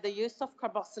prepared by the use of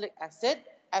carboxylic acid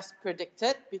as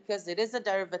predicted because it is a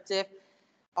derivative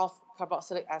of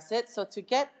carboxylic acid. So to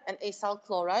get an acyl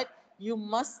chloride, you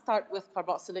must start with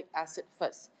carboxylic acid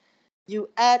first. You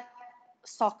add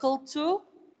Socyl 2,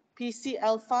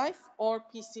 PCl5 or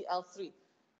PCl3.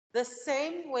 The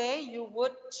same way you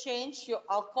would change your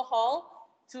alcohol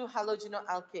to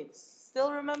halogenoalkanes.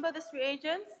 Still remember this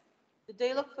reagents? Did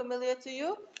they look familiar to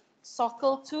you?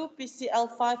 Socyl 2,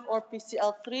 PCl5 or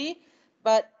PCl3.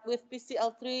 But with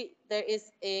PCl3, there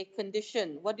is a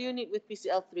condition. What do you need with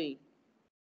PCl3?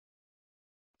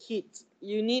 Heat.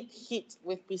 You need heat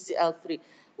with PCl3.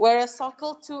 Whereas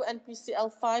Socyl 2 and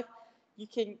PCl5, you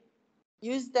can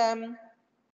use them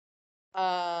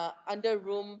under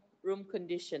room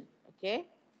condition. Okay.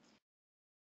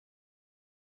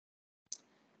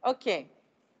 Okay.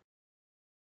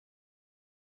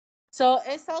 So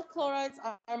acyl chlorides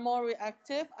are more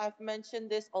reactive. I've mentioned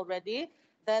this already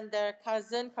than their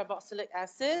cousin carboxylic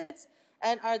acids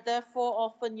and are therefore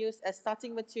often used as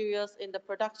starting materials in the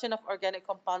production of organic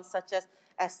compounds such as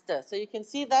ester. So you can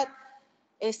see that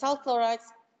acyl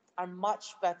chlorides are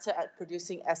much better at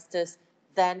producing esters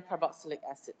than carboxylic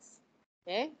acids.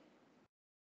 Okay.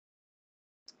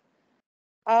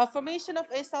 Formation of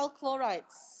acyl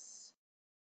chlorides.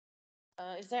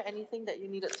 Is there anything that you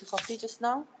needed to copy just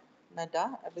now?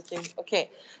 Nada, everything. Okay.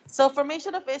 So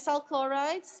formation of acyl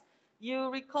chlorides,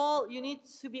 you need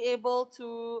to be able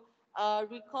to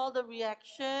recall the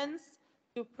reactions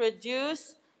to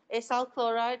produce acyl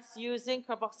chlorides using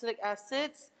carboxylic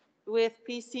acids with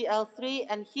PCl3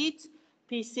 and heat,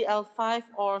 PCl5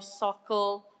 or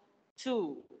Socyl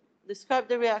 2. Describe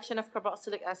the reaction of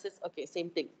carboxylic acids. Okay, same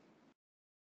thing.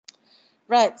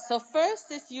 Right, so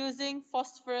first is using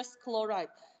phosphorus chloride.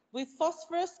 With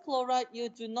phosphorus chloride, you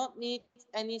do not need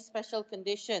any special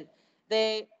condition.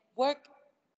 They work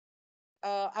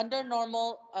under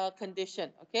normal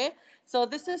condition, okay? So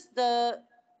this is the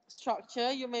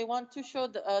structure. You may want to show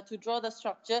to draw the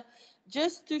structure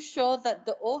just to show that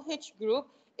the OH group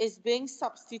is being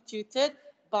substituted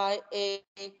by a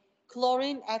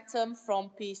chlorine atom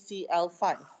from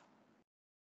PCl5.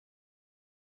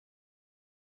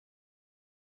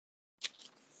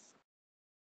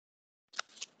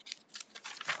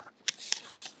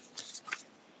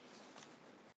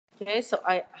 Okay, so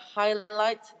I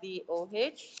highlight the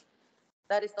OH.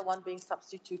 That is the one being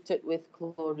substituted with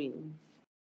chlorine.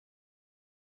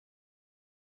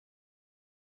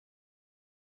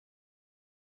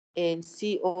 In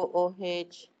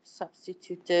COOH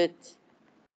substituted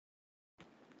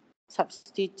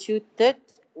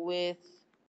with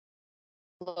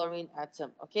chlorine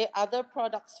atom. Okay, other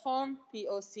products form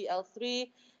POCl3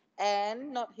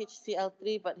 and not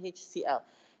HCl3 but HCl.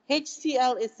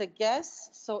 HCl is a gas,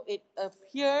 so it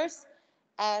appears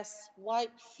as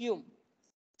white fume,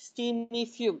 steamy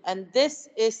fume, and this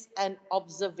is an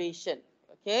observation.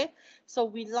 Okay, so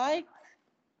we like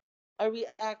a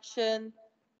reaction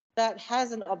that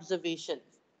has an observation.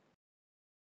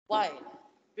 Why?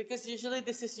 Because usually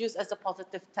this is used as a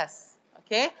positive test.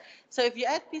 Okay, so if you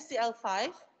add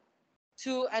PCl5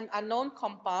 to an unknown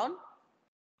compound,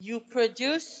 you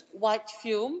produce white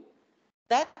fume.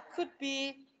 That could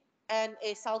be an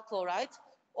acyl chloride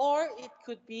or it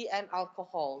could be an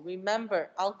alcohol.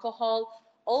 Remember, alcohol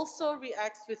also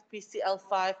reacts with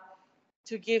PCl5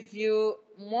 to give you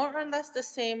more or less the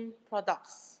same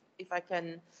products, uh, if I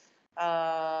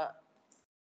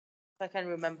can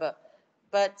remember.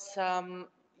 But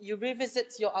you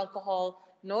revisit your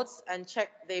alcohol notes and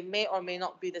check they may or may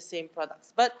not be the same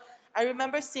products. But I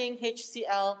remember seeing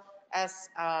HCl as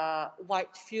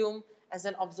white fume as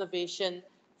an observation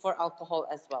for alcohol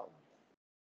as well.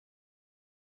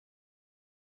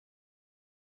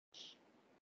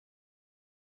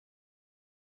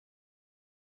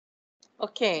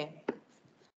 Okay.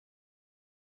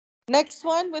 Next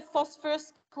one with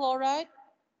phosphorus chloride,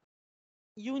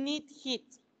 you need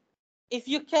heat. If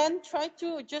you can, try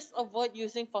to just avoid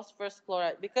using phosphorus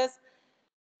chloride because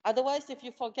otherwise, if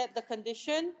you forget the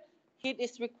condition, heat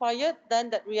is required, then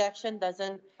that reaction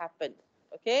doesn't happen.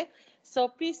 Okay, so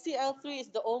PCl3 is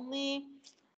the only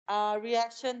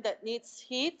reaction that needs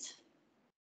heat.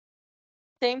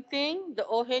 Same thing, the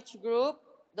OH group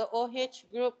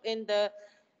in the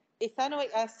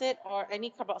ethanoic acid or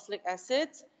any carboxylic acid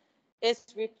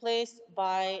is replaced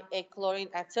by a chlorine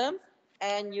atom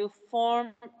and you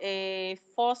form a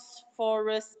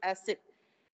phosphorus acid,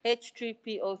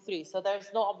 H3PO3. So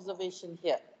there's no observation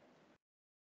here.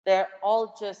 They're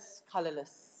all just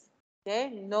colorless.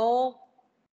 Okay, no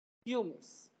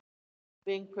fumes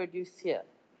being produced here.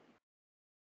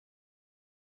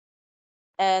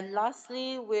 And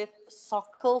lastly, with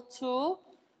Socyl 2,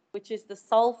 which is the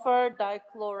sulfur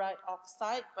dichloride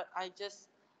oxide, but I just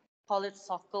call it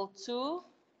Socyl 2.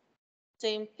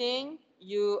 Same thing,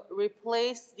 you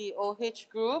replace the OH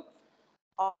group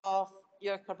of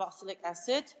your carboxylic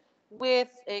acid with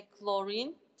a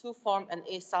chlorine to form an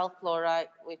acyl chloride,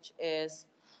 which is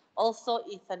also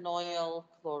ethanoyl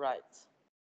chloride.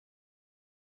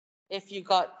 If you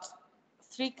got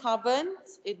 3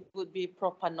 carbons, it would be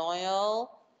propanoyl,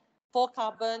 4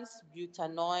 carbons,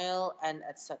 butanoyl, and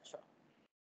etc.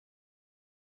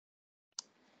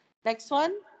 Next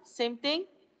one, same thing.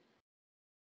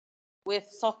 With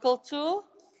Socyl 2,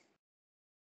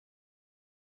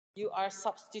 you are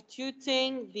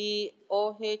substituting the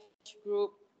OH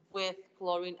group with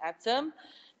chlorine atom.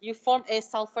 You form a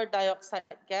sulfur dioxide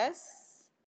gas.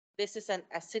 This is an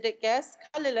acidic gas,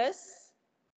 colorless,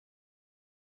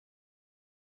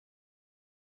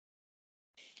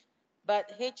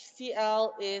 but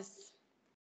HCl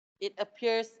it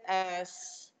appears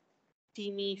as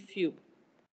steamy fume.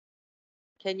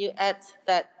 Can you add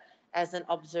that as an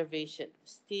observation?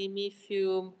 Steamy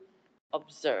fume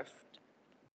observed.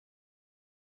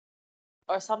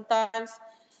 Or sometimes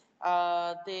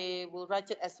they will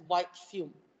write it as white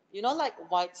fume. You know, like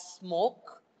white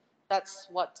smoke? That's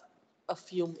what a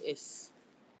fume is.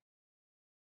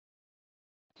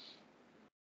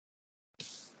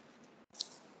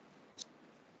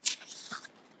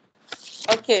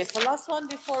 Okay, so last one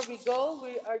before we go,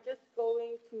 we are just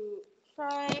going to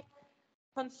try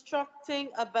constructing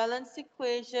a balance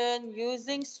equation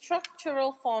using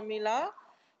structural formula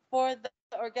for the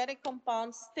organic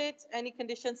compound, state any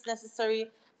conditions necessary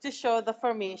to show the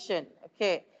formation.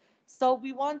 Okay, so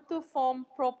we want to form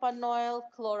propanoyl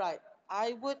chloride.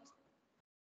 I would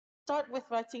start with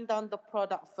writing down the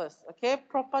product first. Okay,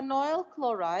 propanoyl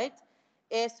chloride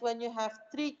is when you have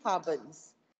 3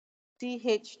 carbons,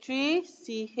 CH3,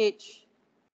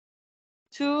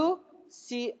 CH2,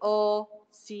 COCl.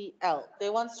 They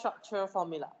want structural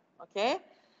formula. Okay,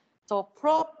 so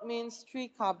prop means 3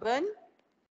 carbon,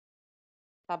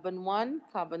 carbon 1,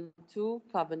 carbon 2,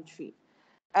 carbon 3.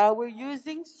 We're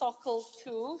using Socyl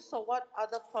 2, so what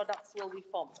other products will we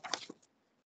form?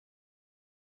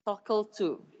 Socyl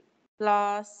 2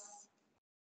 plus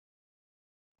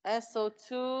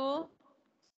SO2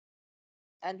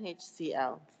 and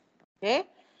HCl. Okay,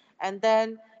 and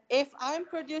then if I'm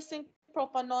producing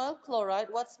propanoyl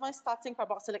chloride, what's my starting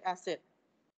carboxylic acid?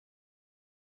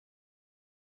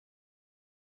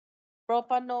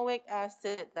 Propanoic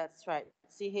acid, that's right.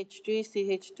 CH3,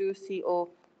 CH2,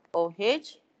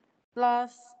 COOH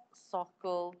plus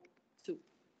Socyl 2.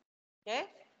 Okay,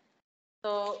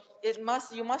 so you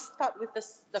must start with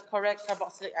the correct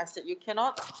carboxylic acid. You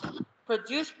cannot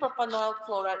produce propanoyl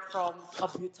chloride from a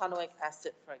butanoic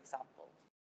acid, for example.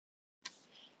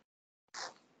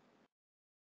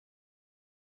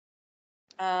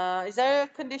 Is there a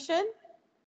condition?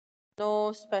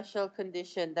 No special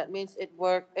condition. That means it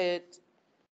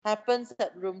happens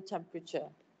at room temperature.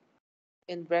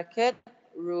 In bracket,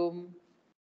 room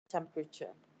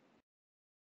temperature.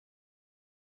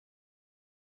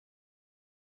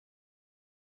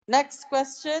 Next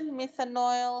question,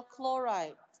 methanoic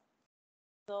chloride.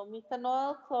 So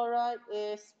methanoic chloride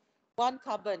is one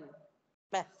carbon,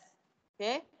 meth.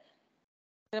 Okay.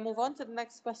 Can I move on to the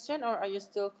next question, or are you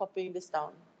still copying this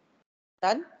down?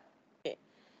 Done? Okay.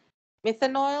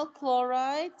 Methanoic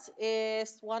chloride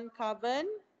is one carbon,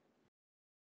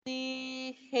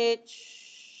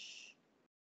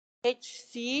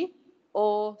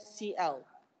 HCOCl.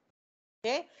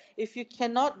 Okay. If you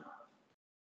cannot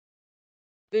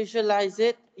visualize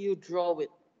it, you draw it.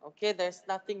 Okay. There's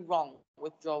nothing wrong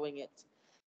with drawing it.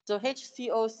 So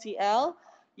HCOCl,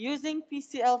 using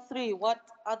PCl3, what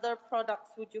other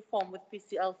products would you form with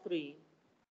PCl3?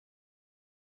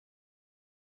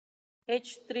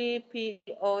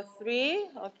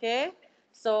 H3PO3, okay?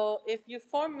 So if you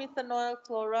form methanoic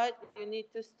chloride, you need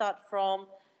to start from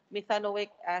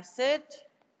methanoic acid,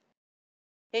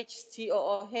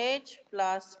 HCOOH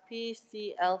plus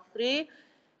PCl3.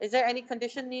 Is there any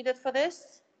condition needed for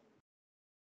this?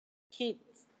 Heat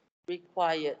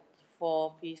required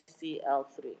for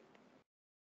PCl3.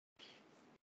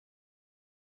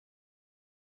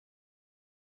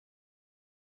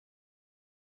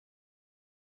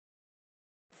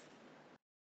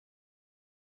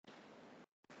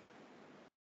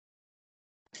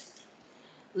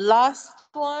 Last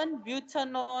one,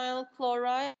 butanoyl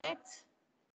chloride.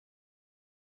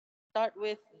 Start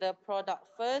with the product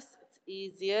first, it's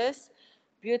easiest.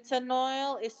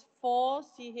 Butanoyl is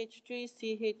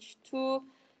 4CH3CH2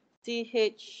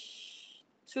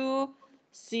 CH2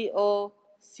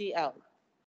 COCl.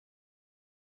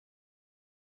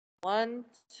 1,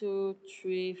 2,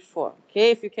 3, 4.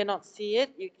 Okay, if you cannot see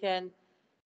it, you can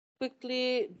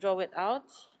quickly draw it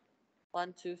out.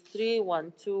 1, 2, 3,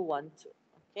 1, 2, 1, 2.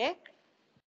 Okay.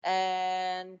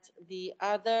 And the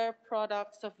other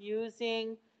products of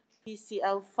using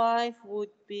PCl5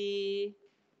 would be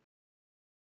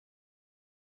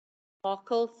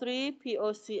Pocyl3,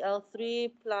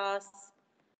 POCl3 plus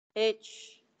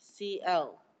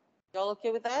HCl. Y'all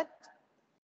okay with that?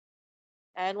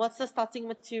 And what's the starting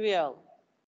material?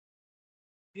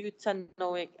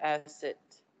 Butanoic acid.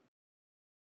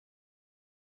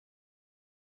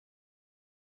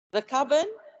 The carbon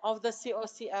of the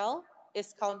COCl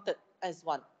is counted as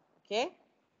one. Okay?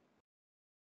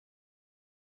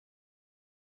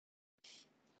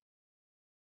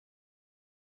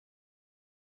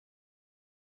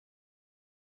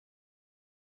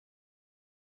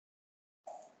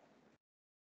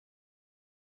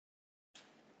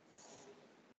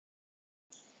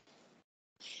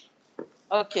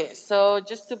 Okay, so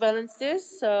just to balance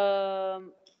this,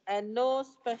 and no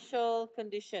special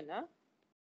condition, huh?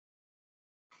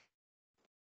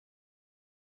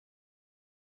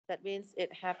 That means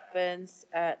it happens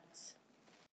at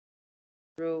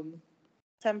room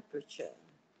temperature.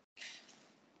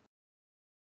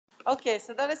 Okay,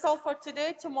 so that is all for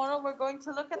today. Tomorrow we're going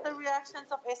to look at the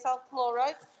reactions of acyl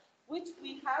chloride, which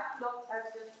we have looked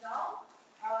at just now,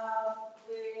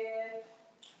 with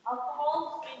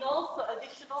alcohol, phenols. So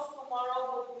additional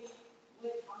tomorrow will be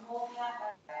with ammonia